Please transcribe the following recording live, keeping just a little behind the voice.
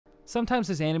Sometimes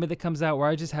there's anime that comes out where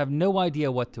I just have no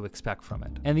idea what to expect from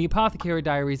it. And the Apothecary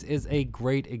Diaries is a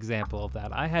great example of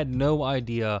that. I had no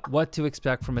idea what to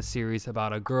expect from a series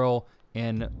about a girl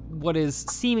in what is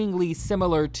seemingly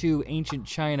similar to ancient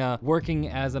China, working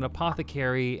as an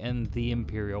apothecary in the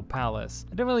imperial palace.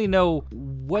 I didn't really know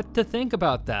what to think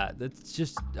about that. It's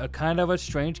just a kind of a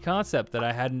strange concept that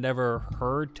I had never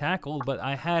heard tackled, but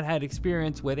I had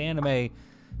experience with anime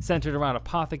centered around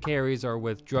apothecaries or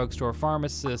with drugstore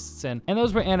pharmacists, and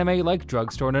those were anime like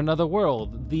Drugstore in Another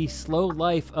World, The Slow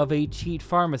Life of a Cheat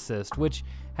Pharmacist, which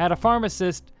had a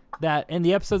pharmacist that, in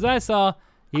the episodes I saw,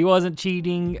 he wasn't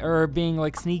cheating or being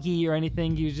like sneaky or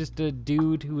anything. He was just a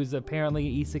dude who was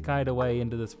apparently isekai'd away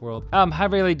into this world. I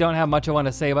really don't have much I want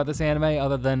to say about this anime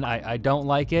other than I don't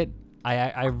like it.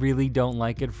 I really don't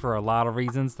like it for a lot of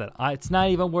reasons that it's not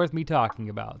even worth me talking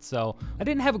about. So I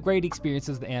didn't have great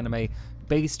experiences with anime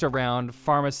based around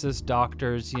pharmacists,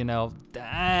 doctors, you know,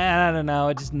 I don't know,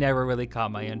 it just never really caught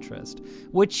my interest.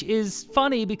 Which is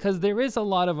funny because there is a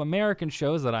lot of American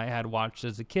shows that I had watched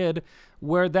as a kid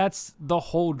where that's the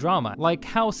whole drama. Like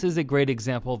House is a great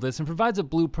example of this and provides a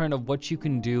blueprint of what you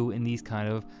can do in these kind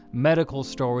of medical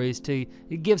stories to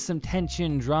give some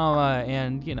tension, drama,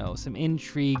 and, you know, some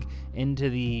intrigue into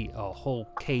the whole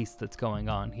case that's going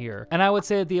on here. And I would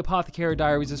say that the Apothecary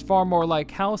Diaries is far more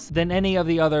like House than any of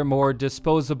the other more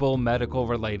disposable medical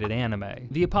related anime.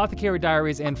 The Apothecary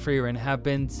Diaries and Frieren have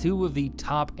been two of the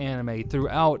top anime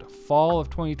throughout fall of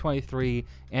 2023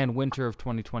 and winter of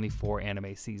 2024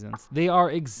 anime seasons. They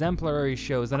are exemplary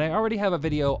shows, and I already have a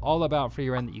video all about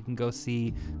Frieren that you can go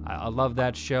see. I love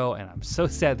that show, and I'm so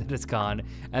sad that it's gone.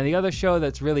 And the other show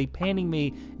that's really paining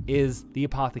me is the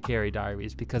Apothecary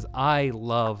Diaries, because I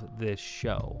love this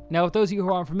show. Now, with those of you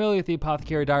who aren't familiar with the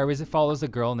Apothecary Diaries, it follows a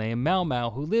girl named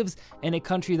Maomao who lives in a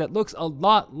country that looks a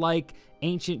lot like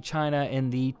ancient China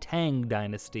in the Tang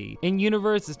dynasty. In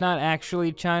universe, it's not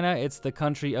actually China, it's the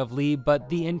country of Li, but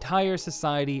the entire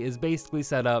society is basically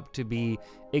set up to be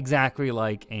exactly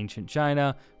like ancient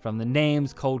China. From the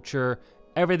names, culture,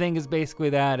 everything is basically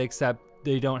that, except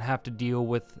they don't have to deal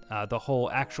with the whole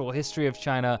actual history of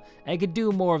China and could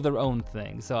do more of their own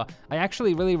thing. So I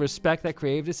actually really respect that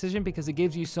creative decision because it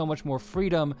gives you so much more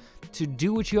freedom to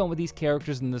do what you want with these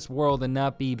characters in this world and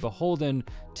not be beholden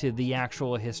to the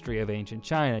actual history of ancient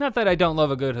China. Not that I don't love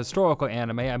a good historical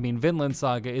anime. I mean, Vinland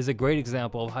Saga is a great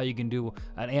example of how you can do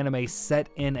an anime set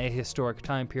in a historic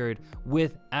time period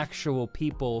with actual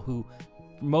people who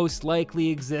most likely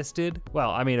existed.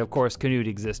 Well, I mean, of course, Canute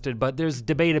existed, but there's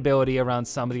debatability around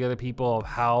some of the other people of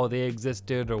how they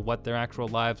existed or what their actual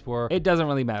lives were. It doesn't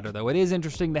really matter, though. It is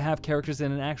interesting to have characters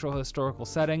in an actual historical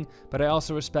setting, but I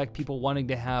also respect people wanting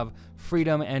to have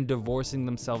freedom and divorcing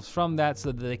themselves from that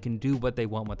so that they can do what they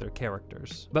want with their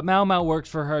characters. But Maomao works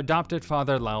for her adopted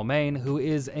father, Lao Mein, who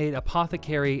is an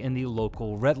apothecary in the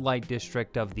local red light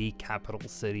district of the capital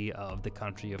city of the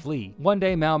country of Li. One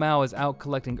day, Maomao is out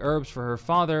collecting herbs for her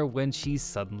father when she's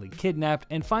suddenly kidnapped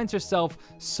and finds herself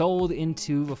sold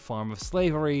into a form of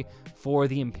slavery for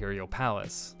the imperial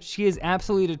palace. She is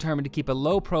absolutely determined to keep a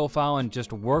low profile and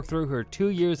just work through her 2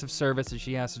 years of service that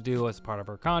she has to do as part of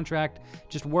her contract,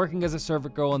 just working as a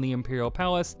servant girl in the imperial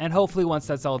palace, and hopefully once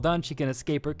that's all done, she can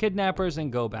escape her kidnappers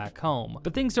and go back home.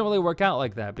 But things don't really work out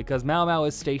like that because Maomao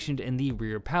is stationed in the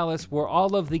rear palace where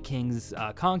all of the king's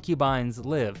concubines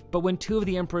live. But when 2 of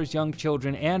the emperor's young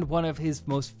children and one of his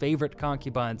most favorite concubines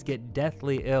get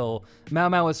deathly ill,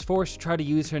 Maomao is forced to try to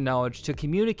use her knowledge to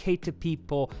communicate to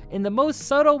people in the most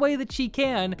subtle way that she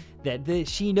can that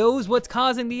she knows what's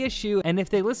causing the issue, and if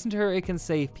they listen to her, it can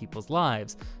save people's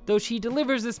lives. Though she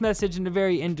delivers this message in a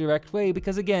very indirect way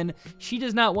because, again, she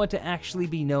does not want to actually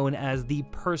be known as the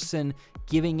person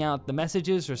giving out the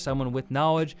messages or someone with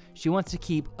knowledge. She wants to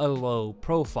keep a low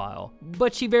profile.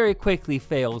 But she very quickly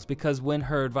fails because when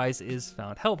her advice is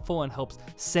found helpful and helps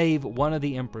save one of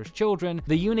the emperor's children,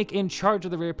 the eunuch in charge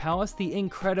of the rear palace, the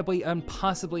incredibly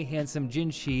impossibly handsome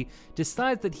Jinshi,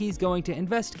 decides that he's going to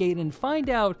investigate and find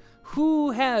out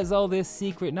who has all this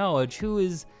secret knowledge, who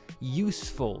is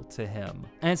useful to him.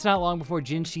 And it's not long before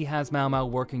Jinshi has Maomao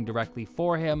working directly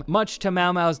for him, much to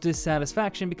Maomao's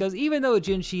dissatisfaction because even though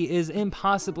Jinshi is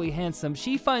impossibly handsome,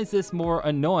 she finds this more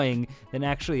annoying than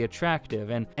actually attractive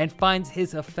and finds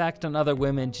his effect on other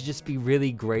women to just be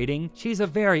really grating. She's a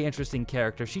very interesting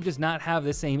character. She does not have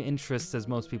the same interests as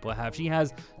most people have. She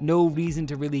has no reason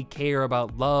to really care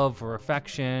about love or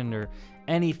affection or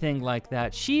anything like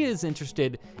that. She is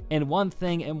interested in one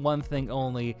thing and one thing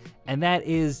only, and that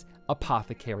is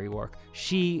apothecary work.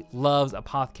 She loves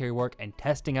apothecary work and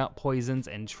testing out poisons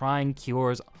and trying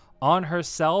cures on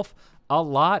herself a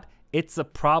lot. It's a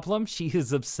problem. She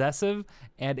is obsessive,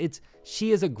 and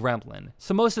she is a gremlin.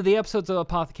 So most of the episodes of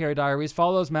Apothecary Diaries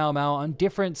follows Maomao on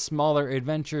different smaller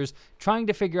adventures, trying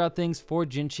to figure out things for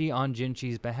Jinchi on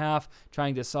Jinchi's behalf,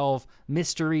 trying to solve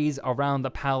mysteries around the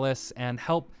palace and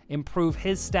help improve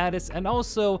his status, and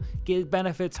also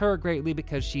benefits her greatly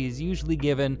because she is usually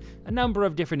given a number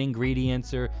of different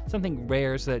ingredients or something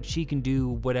rare so that she can do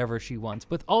whatever she wants,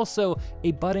 with also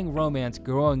a budding romance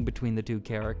growing between the two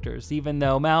characters, even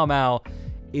though Maomao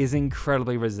is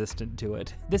incredibly resistant to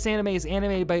it. This anime is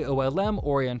animated by OLM,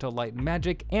 Oriental Light and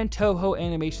Magic, and Toho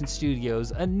Animation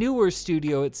Studios, a newer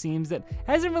studio it seems that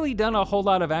hasn't really done a whole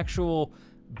lot of actual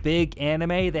big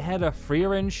anime. They had a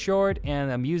Frieren short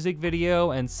and a music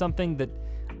video and something that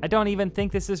I don't even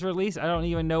think this is released. I don't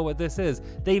even know what this is.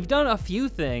 They've done a few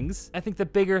things. I think the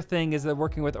bigger thing is they're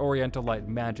working with Oriental Light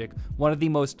and Magic, one of the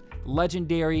most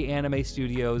legendary anime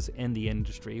studios in the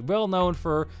industry. Well known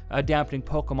for adapting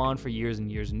Pokemon for years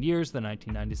and years and years, the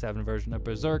 1997 version of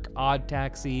Berserk, Odd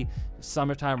Taxi,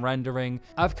 Summertime Rendering.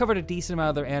 I've covered a decent amount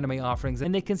of their anime offerings,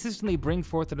 and they consistently bring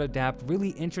forth and adapt really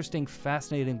interesting,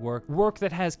 fascinating work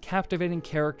that has captivating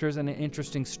characters and an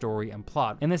interesting story and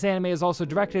plot. And this anime is also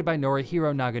directed by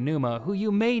Norihiro Naganuma, who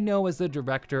you may know as the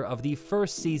director of the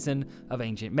first season of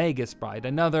Ancient Magus Bride,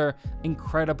 another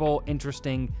incredible,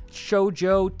 interesting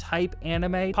shoujo type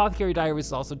anime. Apothecary Diaries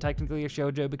is also technically a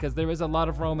shoujo because there is a lot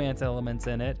of romance elements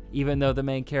in it, even though the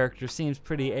main character seems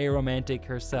pretty aromantic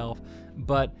herself.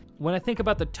 But when I think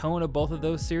about the tone of both of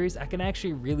those series, I can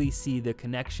actually really see the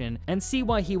connection and see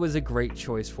why he was a great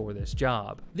choice for this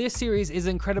job. This series is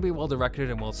incredibly well directed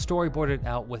and well storyboarded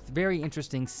out with very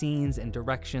interesting scenes and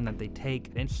direction that they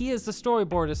take, and he is the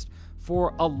storyboardist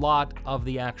for a lot of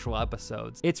the actual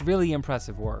episodes. It's really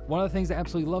impressive work. One of the things I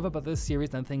absolutely love about this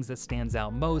series and things that stands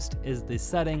out most is the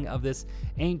setting of this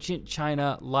ancient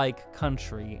China-like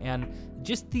country, and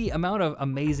just the amount of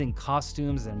amazing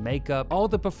costumes and makeup, all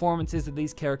the performances that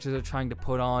these characters are trying to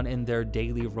put on in their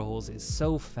daily roles is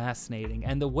so fascinating,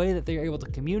 and the way that they're able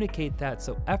to communicate that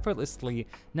so effortlessly,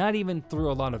 not even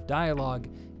through a lot of dialogue,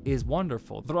 is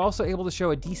wonderful. They're also able to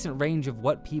show a decent range of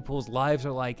what people's lives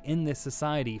are like in this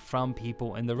society, from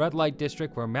people in the red light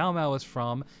district where Maomao is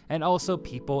from, and also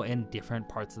people in different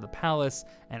parts of the palace,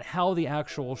 and how the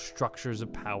actual structures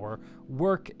of power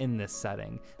work in this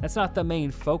setting. That's not the main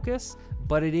focus,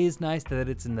 but it is nice that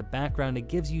it's in the background. It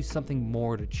gives you something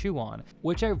more to chew on,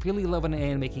 which I really love when an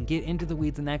anime can get into the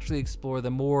weeds and actually explore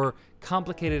the more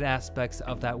complicated aspects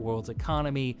of that world's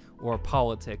economy or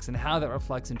politics, and how that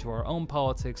reflects into our own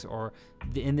politics, or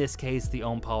in this case, the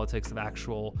own politics of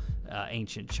actual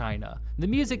ancient China. The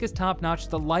music is top-notch,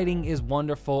 the lighting is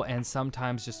wonderful, and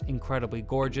sometimes just incredibly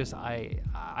gorgeous. I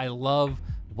love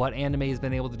what anime has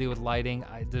been able to do with lighting.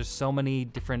 There's so many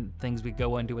different things we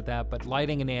go into with that, but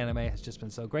lighting in anime has just been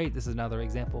so great. This is another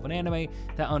example of an anime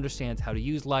that understands how to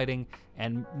use lighting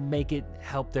and make it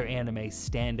help their anime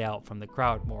stand out from the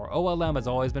crowd more. OLM has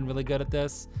always been really good at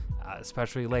this,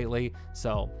 especially lately,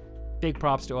 so big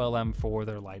props to OLM for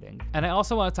their lighting. And I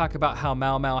also want to talk about how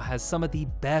Maomao has some of the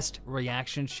best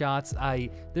reaction shots.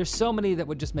 There's so many that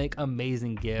would just make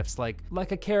amazing GIFs. Like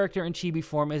a character in chibi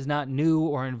form is not new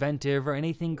or inventive or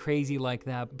anything crazy like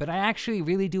that, but I actually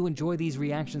really do enjoy these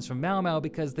reactions from Maomao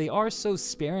because they are so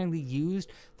sparingly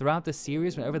used throughout the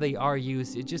series. Whenever they are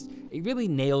used, it really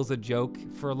nails a joke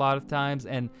for a lot of times,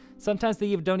 and sometimes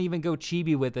they don't even go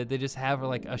chibi with it. They just have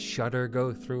like a shudder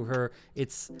go through her.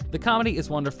 The comedy is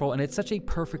wonderful, and it's such a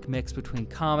perfect mix between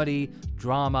comedy,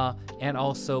 drama, and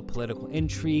also political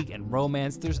intrigue and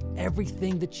romance. There's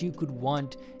everything that you could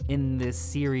want in this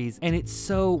series, and it's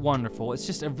so wonderful. It's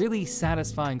just a really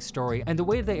satisfying story, and the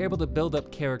way they're able to build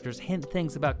up characters, hint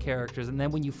things about characters, and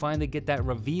then when you finally get that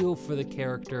reveal for the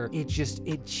character,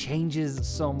 it changes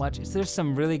so much. There's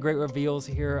some really great reveals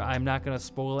here. I'm not gonna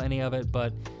spoil any of it,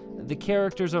 but the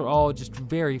characters are all just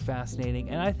very fascinating,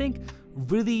 and I think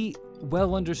really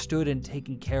well understood and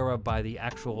taken care of by the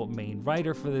actual main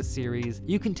writer for this series.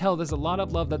 You can tell there's a lot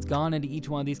of love that's gone into each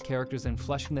one of these characters and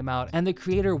fleshing them out, and the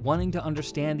creator wanting to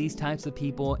understand these types of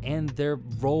people and their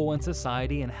role in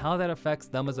society and how that affects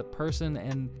them as a person,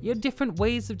 and different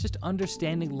ways of just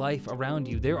understanding life around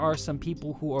you. There are some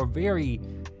people who are very,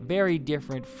 very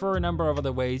different for a number of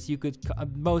other ways. You could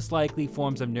most likely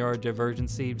forms of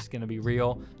neurodivergency, just gonna be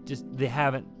real. Just they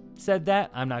haven't said that.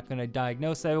 I'm not gonna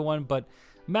diagnose everyone, but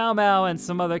Maomao and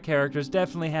some other characters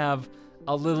definitely have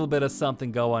a little bit of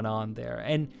something going on there.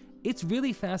 And it's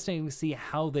really fascinating to see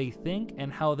how they think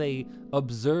and how they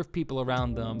observe people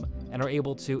around them and are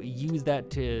able to use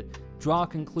that to draw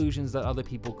conclusions that other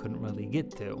people couldn't really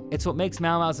get to. It's what makes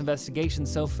Maomao's investigation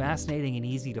so fascinating and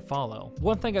easy to follow.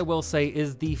 One thing I will say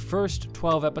is the first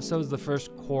 12 episodes, the first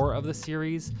core of the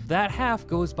series, that half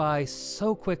goes by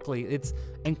so quickly. It's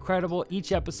incredible.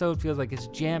 Each episode feels like it's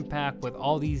jam-packed with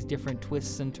all these different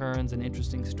twists and turns and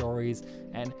interesting stories,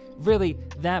 and really,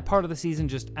 that part of the season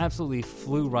just absolutely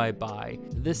flew right by.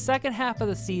 The second half of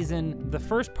the season, the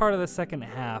first part of the second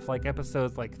half, like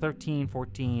episodes like 13,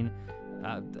 14,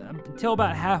 until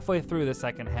about halfway through the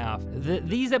second half,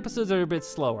 these episodes are a bit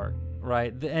slower,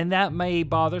 right? And that may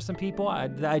bother some people. I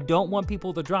don't want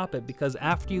people to drop it, because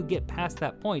after you get past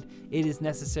that point, it is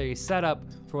necessary setup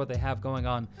for what they have going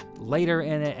on later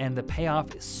in it, and the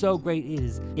payoff is so great.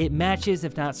 It matches,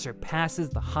 if not surpasses,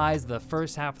 the highs of the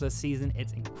first half of the season.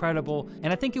 It's incredible,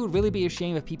 and I think it would really be a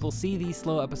shame if people see these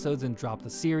slow episodes and drop the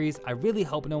series. I really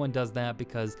hope no one does that,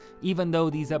 because even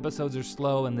though these episodes are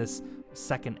slow in this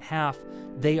second half,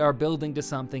 they are building to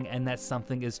something, and that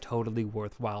something is totally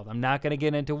worthwhile. I'm not going to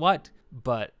get into what,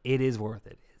 but it is worth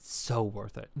it. It's so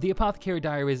worth it. The Apothecary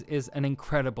Diaries is an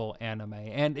incredible anime,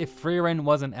 and if Frieren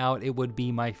wasn't out, it would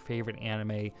be my favorite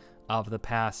anime of the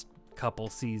past couple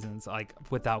seasons, like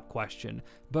without question.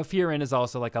 But Frieren is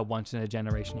also like a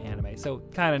once-in-a-generation anime, so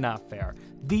kind of not fair.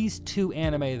 These two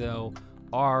anime, though,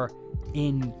 are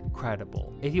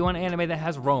incredible. If you want an anime that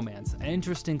has romance, an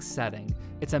interesting setting,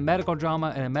 it's a medical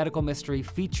drama and a medical mystery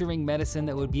featuring medicine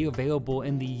that would be available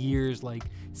in the years like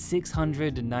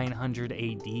 600 to 900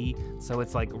 AD. So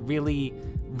it's like really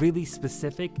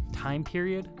specific time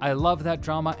period. I love that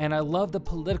drama, and I love the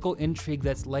political intrigue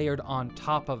that's layered on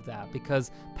top of that,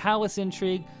 because palace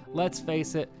intrigue, let's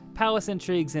face it, palace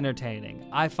intrigue's entertaining.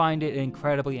 I find it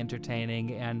incredibly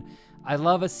entertaining, and I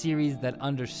love a series that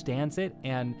understands it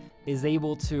and is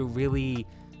able to really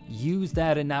use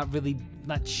that and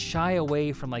not shy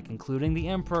away from like including the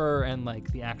emperor and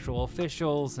like the actual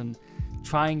officials, and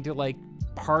trying to like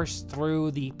parse through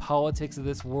the politics of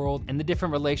this world and the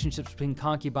different relationships between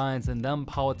concubines and them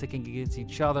politicking against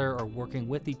each other or working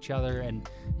with each other, and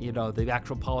you know, the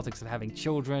actual politics of having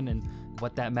children and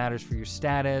what that matters for your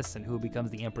status and who becomes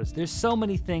the empress. There's so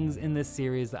many things in this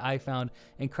series that I found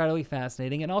incredibly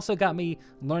fascinating, and also got me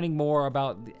learning more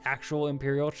about the actual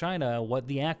imperial China, what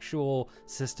the actual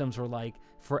systems were like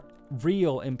for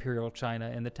real imperial China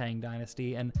in the Tang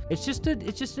Dynasty. And it's just an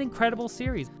incredible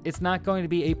series. It's not going to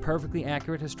be a perfectly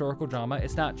accurate historical drama.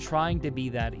 It's not trying to be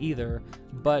that either,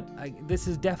 but this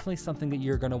is definitely something that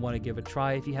you're going to want to give a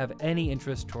try if you have any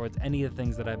interest towards any of the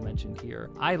things that I've mentioned here.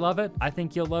 I love it. I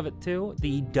think you'll love it too.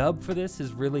 The dub for this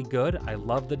is really good. I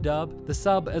love the dub. The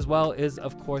sub as well is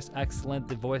of course excellent.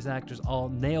 The voice actors all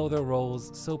nail their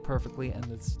roles so perfectly, and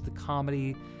the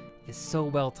comedy is so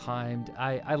well timed.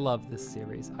 I love this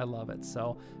series. I love it.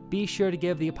 So be sure to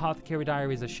give the Apothecary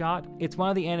Diaries a shot. It's one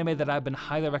of the anime that I've been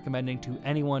highly recommending to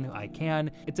anyone who I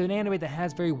can. It's an anime that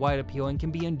has very wide appeal and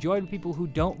can be enjoyed by people who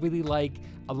don't really like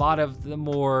a lot of the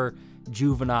more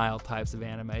juvenile types of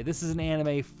anime. This is an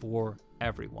anime for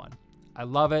everyone. I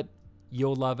love it.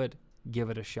 You'll love it.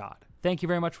 Give it a shot. Thank you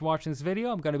very much for watching this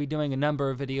video. I'm going to be doing a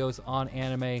number of videos on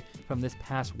anime from this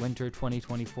past winter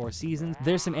 2024 season.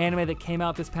 There's some anime that came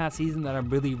out this past season that I'm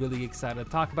really excited to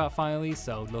talk about finally,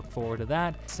 so look forward to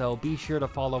that. So be sure to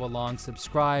follow along,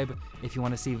 subscribe if you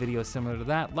want to see videos similar to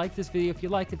that. Like this video if you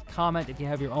liked it, comment if you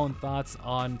have your own thoughts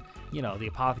on, you know, the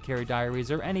Apothecary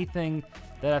Diaries or anything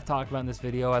that I've talked about in this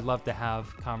video. I'd love to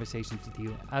have conversations with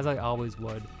you, as I always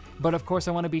would. But of course,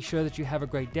 I want to be sure that you have a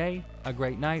great day, a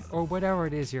great night, or whatever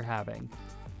it is you're having.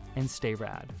 And stay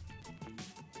rad.